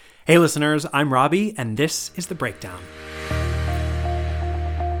Hey listeners, I'm Robbie, and this is The Breakdown.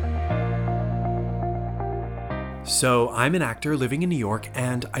 So, I'm an actor living in New York,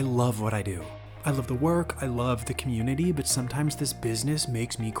 and I love what I do. I love the work, I love the community, but sometimes this business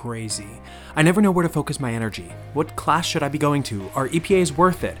makes me crazy. I never know where to focus my energy. What class should I be going to? Are EPAs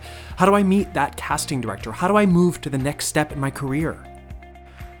worth it? How do I meet that casting director? How do I move to the next step in my career?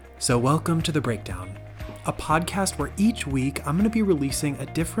 So welcome to The Breakdown, a podcast where each week I'm going to be releasing a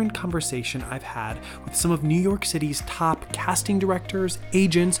different conversation I've had with some of New York City's top casting directors,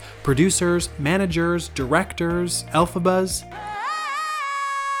 agents, producers, managers, directors, Elphabuzz.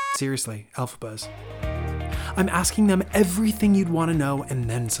 Seriously, Elphabuzz. I'm asking them everything you'd want to know and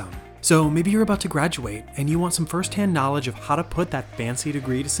then some. So maybe you're about to graduate and you want some first-hand knowledge of how to put that fancy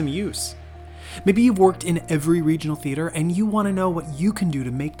degree to some use. Maybe you've worked in every regional theater and you want to know what you can do to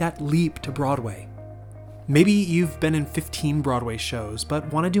make that leap to Broadway. Maybe you've been in 15 Broadway shows,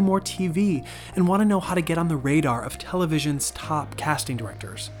 but want to do more TV and want to know how to get on the radar of television's top casting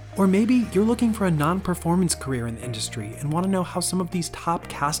directors. Or maybe you're looking for a non-performance career in the industry and want to know how some of these top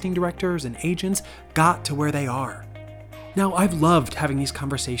casting directors and agents got to where they are. Now, I've loved having these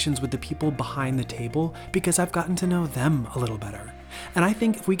conversations with the people behind the table because I've gotten to know them a little better. And I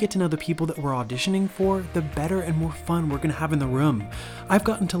think if we get to know the people that we're auditioning for, the better and more fun we're going to have in the room. I've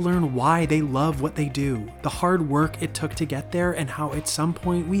gotten to learn why they love what they do, the hard work it took to get there, and how at some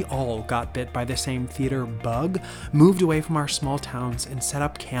point we all got bit by the same theater bug, moved away from our small towns, and set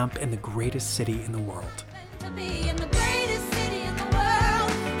up camp in the greatest city in the world.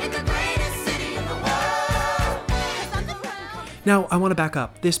 Now, I want to back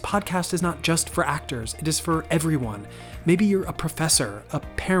up. This podcast is not just for actors. It is for everyone. Maybe you're a professor, a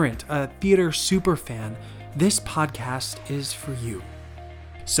parent, a theater superfan. This podcast is for you.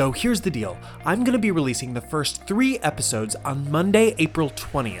 So here's the deal. I'm going to be releasing the first 3 episodes on Monday, April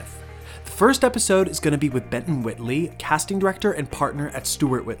 20th. The first episode is going to be with Benton Whitley, casting director and partner at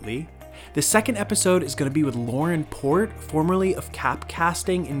Stuart Whitley. The second episode is going to be with Lauren Port, formerly of Cap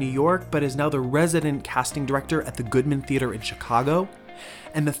Casting in New York, but is now the resident casting director at the Goodman Theater in Chicago.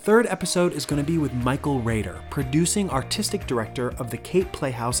 And the third episode is going to be with Michael Rader, producing artistic director of the Cape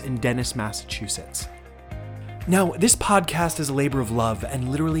Playhouse in Dennis, Massachusetts. Now, this podcast is a labor of love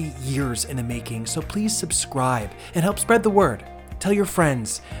and literally years in the making, so please subscribe and help spread the word. Tell your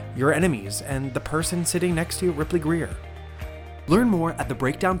friends, your enemies, and the person sitting next to you at Ripley Greer. Learn more at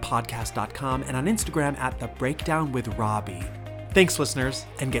thebreakdownpodcast.com and on Instagram at thebreakdownwithrobbie. Thanks, listeners,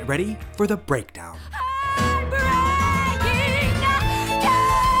 and get ready for The Breakdown.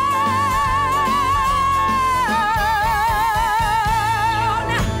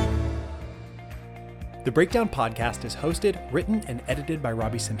 The Breakdown podcast is hosted, written, and edited by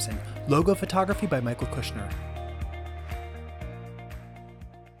Robbie Simpson. Logo photography by Michael Kushner.